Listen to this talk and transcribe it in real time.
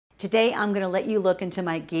Today I'm going to let you look into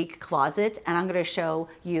my geek closet and I'm going to show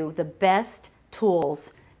you the best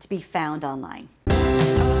tools to be found online.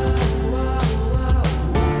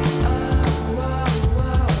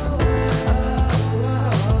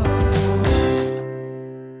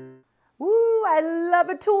 Woo, I love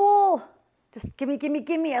a tool. Just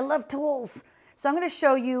gimme, I love tools. So I'm going to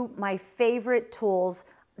show you my favorite tools.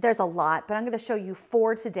 There's a lot, but I'm going to show you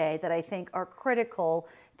 4 today that I think are critical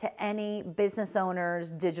to any business owner's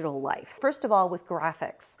digital life. First of all, with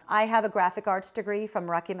graphics. I have a graphic arts degree from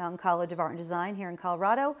Rocky Mountain College of Art and Design here in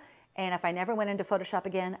Colorado, and if I never went into Photoshop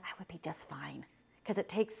again, I would be just fine because it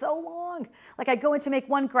takes so long. Like I'd go in to make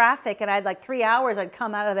one graphic and I'd like 3 hours, I'd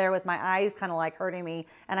come out of there with my eyes kind of like hurting me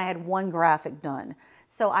and I had one graphic done.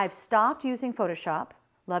 So I've stopped using Photoshop.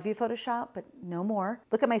 Love you, Photoshop, but no more.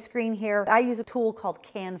 Look at my screen here. I use a tool called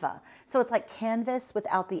Canva. So it's like Canvas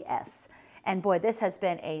without the S. And boy, this has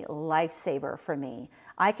been a lifesaver for me.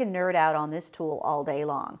 I can nerd out on this tool all day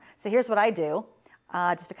long. So here's what I do,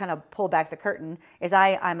 just to kind of pull back the curtain, is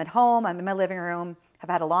I'm at home, I'm in my living room, I've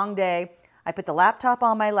had a long day, I put the laptop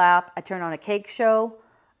on my lap, I turn on a cake show,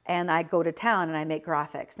 and I go to town and I make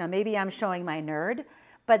graphics. Now maybe I'm showing my nerd,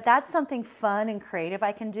 but that's something fun and creative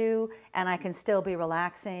I can do, and I can still be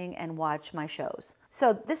relaxing and watch my shows.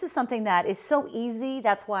 So this is something that is so easy,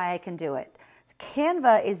 that's why I can do it.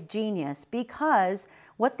 Canva is genius because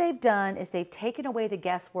what they've done is they've taken away the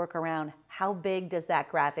guesswork around how big does that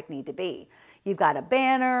graphic need to be. You've got a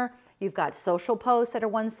banner, you've got social posts that are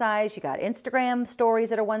one size, you got Instagram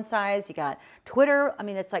stories that are one size, you got Twitter. I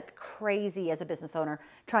mean, it's like crazy as a business owner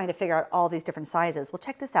trying to figure out all these different sizes. Well,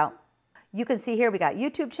 check this out. You can see here we got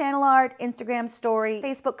YouTube channel art, Instagram story,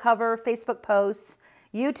 Facebook cover, Facebook posts,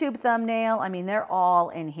 YouTube thumbnail. I mean, they're all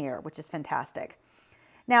in here, which is fantastic.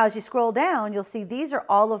 Now, as you scroll down, you'll see these are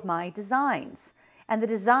all of my designs. And the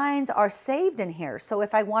designs are saved in here. So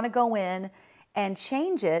if I want to go in and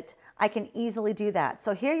change it, I can easily do that.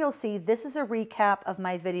 So here you'll see this is a recap of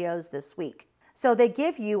my videos this week. So they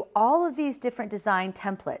give you all of these different design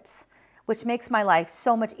templates, which makes my life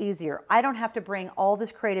so much easier. I don't have to bring all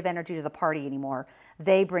this creative energy to the party anymore.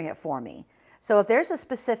 They bring it for me. So if there's a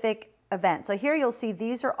specific event, so here you'll see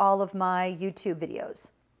these are all of my YouTube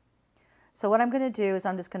videos. So what I'm going to do is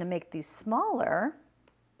I'm just going to make these smaller.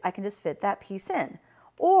 I can just fit that piece in.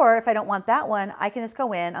 Or if I don't want that one, I can just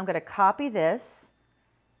go in, I'm going to copy this.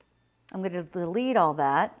 I'm going to delete all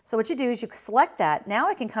that. So what you do is you select that. Now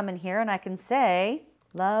I can come in here and I can say,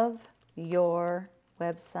 love your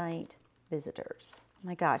website visitors. Oh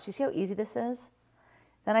my gosh, you see how easy this is?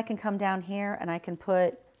 Then I can come down here and I can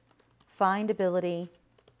put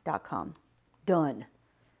findability.com. Done.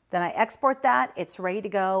 Then I export that, it's ready to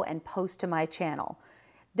go and post to my channel.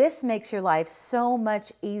 This makes your life so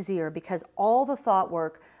much easier because all the thought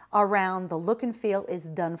work around the look and feel is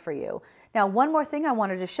done for you. Now, one more thing I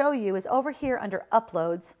wanted to show you is over here under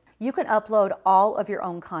uploads, you can upload all of your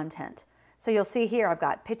own content. So you'll see here, I've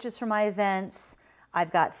got pictures from my events,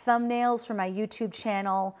 I've got thumbnails for my YouTube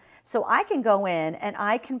channel. So I can go in and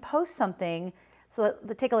I can post something. So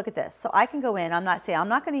take a look at this. So I can go in, I'm not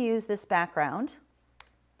going to use this background.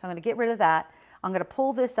 So I'm going to get rid of that. I'm going to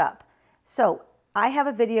pull this up. So I have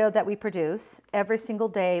a video that we produce every single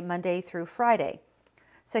day, Monday through Friday.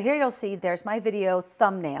 So here you'll see there's my video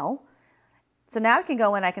thumbnail. So now I can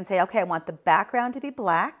go in, I can say, okay, I want the background to be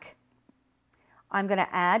black. I'm going to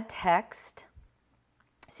add text.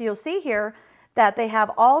 So you'll see here that they have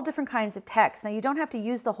all different kinds of text. Now you don't have to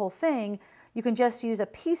use the whole thing. You can just use a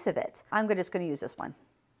piece of it. I'm just going to use this one.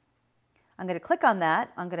 I'm going to click on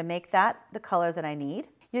that. I'm going to make that the color that I need.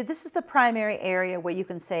 This is the primary area where you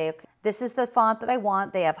can say, okay, this is the font that I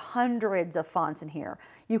want. They have hundreds of fonts in here.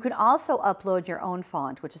 You can also upload your own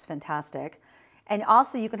font, which is fantastic. And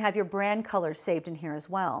also you can have your brand colors saved in here as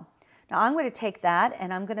well. Now I'm going to take that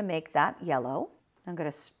and I'm going to make that yellow. I'm going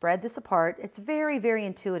to spread this apart. It's very, very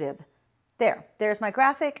intuitive. There's my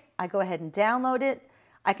graphic. I go ahead and download it.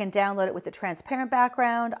 I can download it with a transparent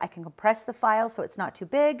background. I can compress the file so it's not too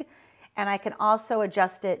big. And I can also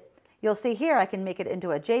adjust it. You'll see here I can make it into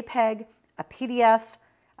a JPEG, a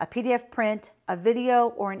PDF print, a video,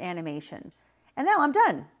 or an animation. And now I'm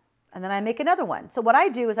done. And then I make another one. So what I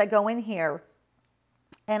do is I go in here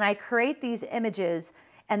and I create these images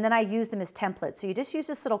and then I use them as templates. So you just use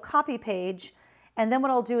this little copy page and then what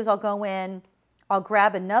I'll do is I'll go in, I'll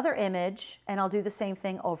grab another image and I'll do the same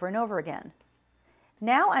thing over and over again.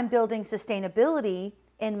 Now I'm building sustainability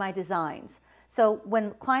in my designs. So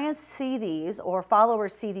when clients see these or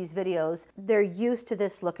followers see these videos, they're used to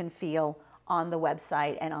this look and feel on the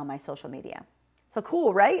website and on my social media. So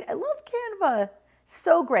cool, right? I love Canva.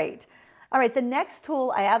 So great. All right, the next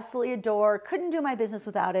tool I absolutely adore, couldn't do my business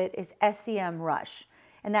without it, is SEMRush.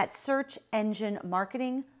 And that's Search Engine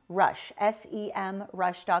Marketing Rush,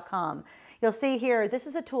 SEMRush.com. You'll see here, this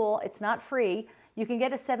is a tool, it's not free. You can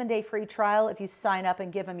get a 7-day free trial if you sign up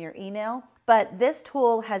and give them your email. But this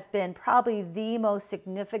tool has been probably the most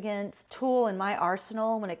significant tool in my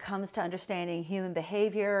arsenal when it comes to understanding human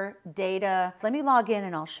behavior, data. Let me log in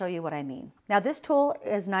and I'll show you what I mean. Now this tool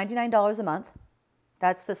is $99 a month.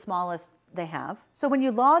 That's the smallest they have. So when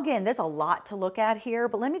you log in, there's a lot to look at here,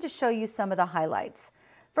 but let me just show you some of the highlights.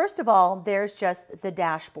 First of all, there's just the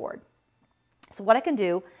dashboard. So what I can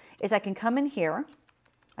do is I can come in here,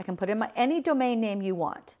 I can put in any domain name you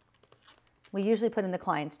want. We usually put in the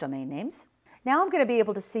client's domain names. Now I'm going to be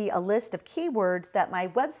able to see a list of keywords that my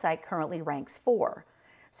website currently ranks for.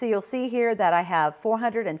 So you'll see here that I have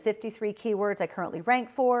 453 keywords I currently rank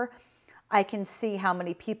for. I can see how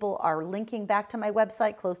many people are linking back to my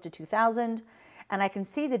website, close to 2,000, and I can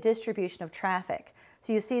see the distribution of traffic.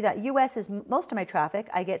 So you see that US is most of my traffic.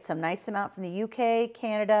 I get some nice amount from the UK,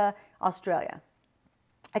 Canada, Australia.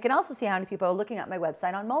 I can also see how many people are looking at my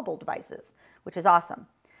website on mobile devices, which is awesome.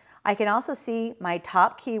 I can also see my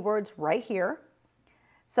top keywords right here.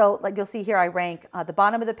 So like you'll see here, I rank at the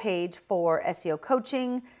bottom of the page for SEO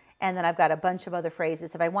coaching, and then I've got a bunch of other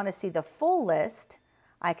phrases. If I want to see the full list,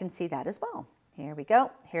 I can see that as well. Here we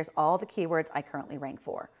go. Here's all the keywords I currently rank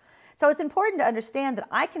for. So it's important to understand that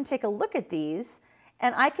I can take a look at these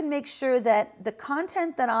and I can make sure that the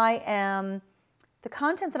content that I'm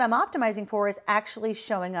optimizing for is actually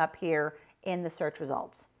showing up here in the search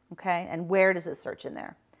results. Okay, and where does it search in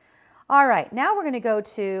there? All right, now we're going to go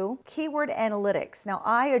to Keyword Analytics. Now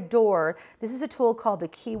I adore, this is a tool called the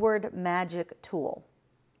Keyword Magic tool.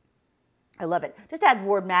 I love it. Just add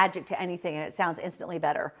word magic to anything and it sounds instantly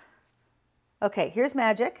better. Okay, here's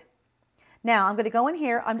magic. Now I'm going to go in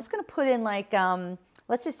here. I'm just going to put in like,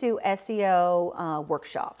 let's just do SEO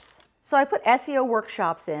workshops. So I put SEO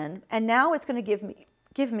workshops in and now it's going to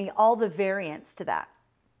give me all the variants to that.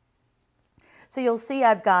 So you'll see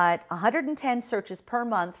I've got 110 searches per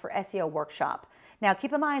month for SEO workshop. Now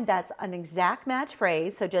keep in mind that's an exact match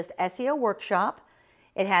phrase, so just SEO workshop.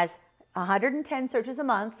 It has 110 searches a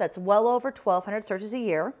month, that's well over 1,200 searches a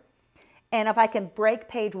year. And if I can break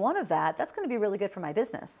page one of that, that's going to be really good for my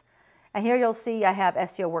business. And here you'll see I have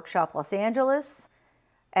SEO Workshop Los Angeles,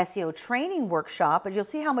 SEO Training Workshop, but you'll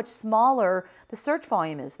see how much smaller the search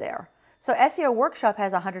volume is there. So SEO Workshop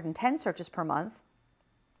has 110 searches per month.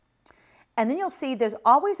 And then you'll see there's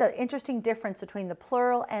always an interesting difference between the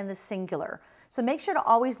plural and the singular. So make sure to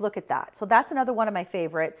always look at that. So that's another one of my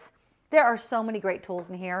favorites. There are so many great tools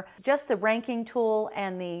in here. Just the ranking tool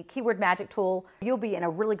and the keyword magic tool, you'll be in a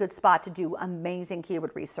really good spot to do amazing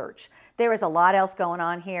keyword research. There is a lot else going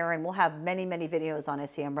on here and we'll have many, many videos on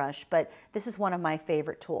SEMRush, but this is one of my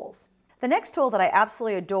favorite tools. The next tool that I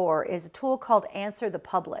absolutely adore is a tool called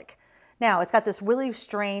AnswerThePublic. Now, it's got this really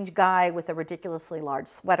strange guy with a ridiculously large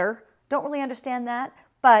sweater. Don't really understand that,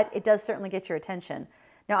 but it does certainly get your attention.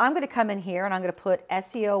 Now I'm going to come in here and I'm going to put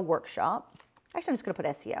SEO Workshop. Actually, I'm just going to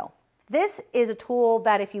put SEO. This is a tool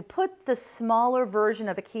that if you put the smaller version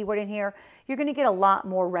of a keyword in here, you're going to get a lot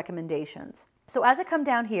more recommendations. So as I come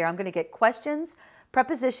down here, I'm going to get questions,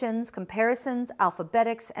 prepositions, comparisons,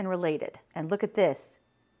 alphabetics, and related. And look at this.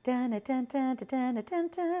 Dun, dun, dun, dun, dun, dun,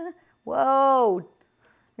 dun. Whoa.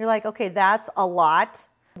 You're like, okay, that's a lot.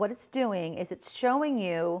 What it's doing is it's showing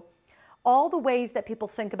you all the ways that people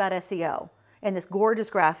think about SEO in this gorgeous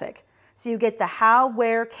graphic. So you get the how,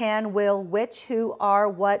 where, can, will, which, who, are,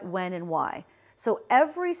 what, when, and why. So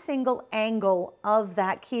every single angle of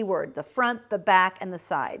that keyword, the front, the back, and the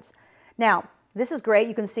sides. Now, this is great.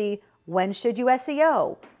 You can see when should you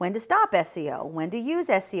SEO, when to stop SEO, when to use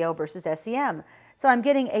SEO versus SEM. So I'm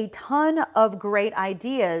getting a ton of great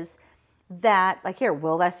ideas that, like here,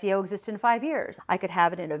 will SEO exist in 5 years? I could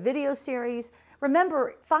have it in a video series.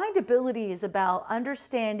 Remember, findability is about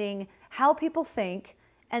understanding how people think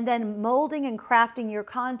and then molding and crafting your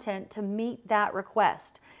content to meet that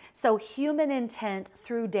request. So human intent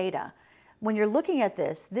through data. When you're looking at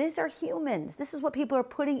this, these are humans. This is what people are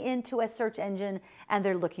putting into a search engine and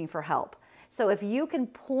they're looking for help. So if you can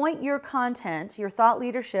point your content, your thought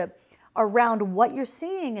leadership around what you're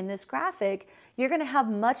seeing in this graphic, you're gonna have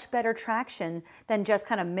much better traction than just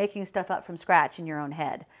kind of making stuff up from scratch in your own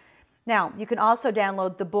head. Now, you can also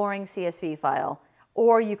download the boring CSV file,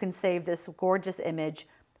 or you can save this gorgeous image,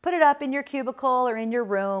 put it up in your cubicle or in your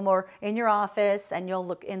room or in your office, and you'll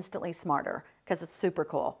look instantly smarter because it's super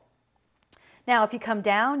cool. Now, if you come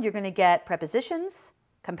down, you're going to get prepositions,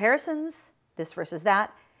 comparisons, this versus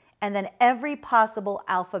that, and then every possible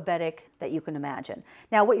alphabetic that you can imagine.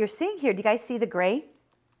 Now what you're seeing here, do you guys see the gray?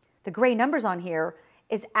 The gray numbers on here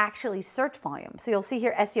is actually search volume. So you'll see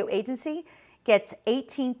here SEO agency gets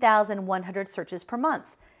 18,100 searches per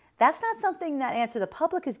month. That's not something that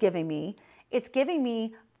AnswerThePublic is giving me.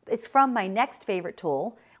 It's from my next favorite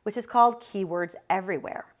tool, which is called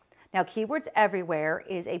KeywordsEverywhere. Now KeywordsEverywhere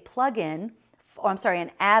is a plugin,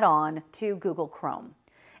 an add-on to Google Chrome.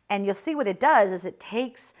 And you'll see what it does is it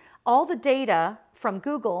takes all the data from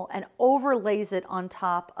Google and overlays it on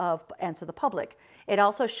top of AnswerThePublic. It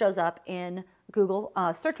also shows up in Google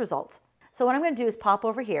search results. So what I'm going to do is pop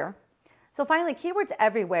over here. So finally,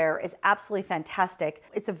 KeywordsEverywhere is absolutely fantastic.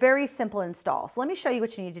 It's a very simple install. So let me show you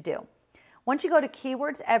what you need to do. Once you go to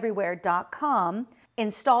KeywordsEverywhere.com,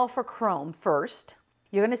 install for Chrome first.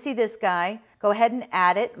 You're going to see this guy. Go ahead and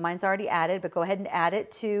add it. Mine's already added, but go ahead and add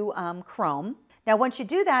it to Chrome. Now, once you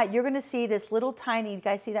do that, you're going to see this little tiny, you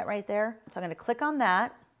guys see that right there? So I'm going to click on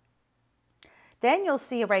that. Then you'll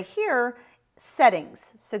see right here,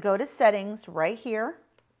 settings. So go to settings right here.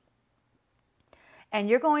 And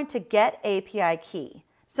you're going to get API key.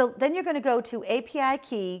 So then you're going to go to API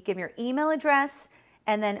key, give your email address,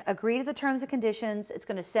 and then agree to the terms and conditions. It's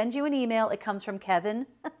going to send you an email. It comes from Kevin.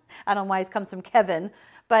 I don't know why it comes from Kevin,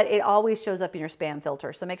 but it always shows up in your spam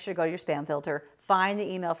filter. So make sure to go to your spam filter, find the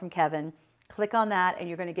email from Kevin, click on that, and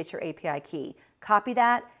you're going to get your API key. Copy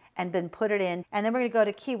that and then put it in. And then we're going to go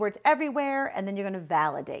to Keywords Everywhere, and then you're going to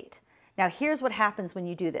validate. Now here's what happens when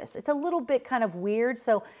you do this. It's a little bit kind of weird,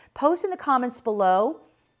 so post in the comments below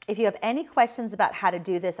if you have any questions about how to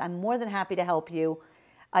do this. I'm more than happy to help you.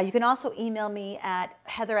 You can also email me at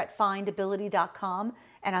heather@findability.com,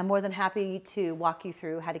 and I'm more than happy to walk you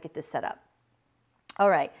through how to get this set up. All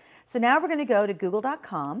right, so now we're going to go to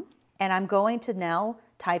google.com, and I'm going to now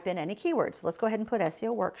type in any keywords. So let's go ahead and put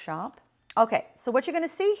SEO workshop. Okay, so what you're going to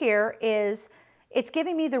see here is it's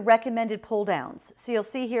giving me the recommended pull downs. So you'll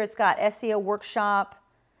see here it's got SEO workshop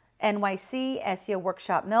NYC, SEO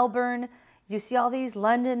workshop Melbourne. You see all these,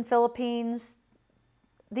 London, Philippines.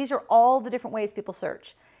 These are all the different ways people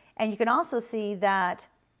search. And you can also see that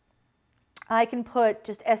I can put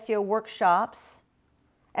just SEO workshops,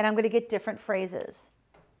 and I'm going to get different phrases.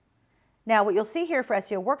 Now what you'll see here for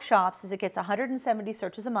SEO workshops is it gets 170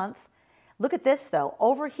 searches a month. Look at this though.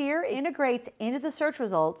 Over here, it integrates into the search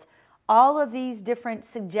results all of these different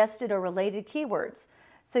suggested or related keywords.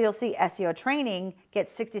 So you'll see SEO training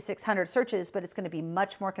gets 6,600 searches, but it's going to be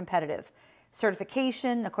much more competitive.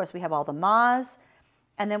 Certification, of course, we have all the MAs,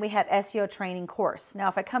 and then we have SEO training course. Now,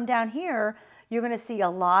 if I come down here, you're going to see a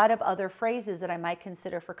lot of other phrases that I might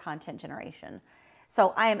consider for content generation.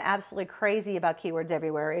 So I am absolutely crazy about Keywords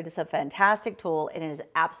Everywhere. It is a fantastic tool, and it is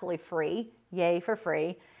absolutely free. Yay for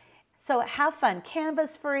free. So have fun.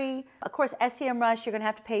 Canva's free. Of course, SEMRush you're going to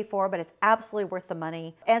have to pay for, but it's absolutely worth the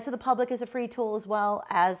money. AnswerThePublic is a free tool as well,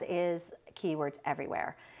 as is Keywords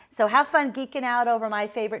Everywhere. So have fun geeking out over my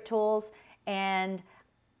favorite tools, and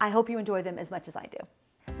I hope you enjoy them as much as I do.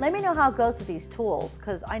 Let me know how it goes with these tools,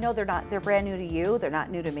 because I know they're brand new to you. They're not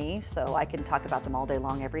new to me, so I can talk about them all day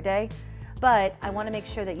long every day. But I want to make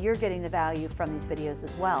sure that you're getting the value from these videos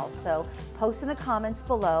as well. So post in the comments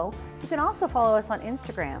below. You can also follow us on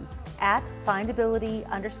Instagram at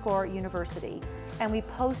findability_university. And we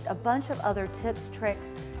post a bunch of other tips,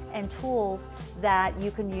 tricks, and tools that you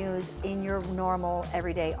can use in your normal,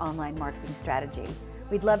 everyday online marketing strategy.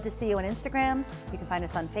 We'd love to see you on Instagram. You can find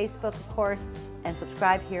us on Facebook, of course, and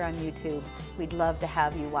subscribe here on YouTube. We'd love to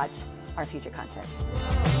have you watch our future content.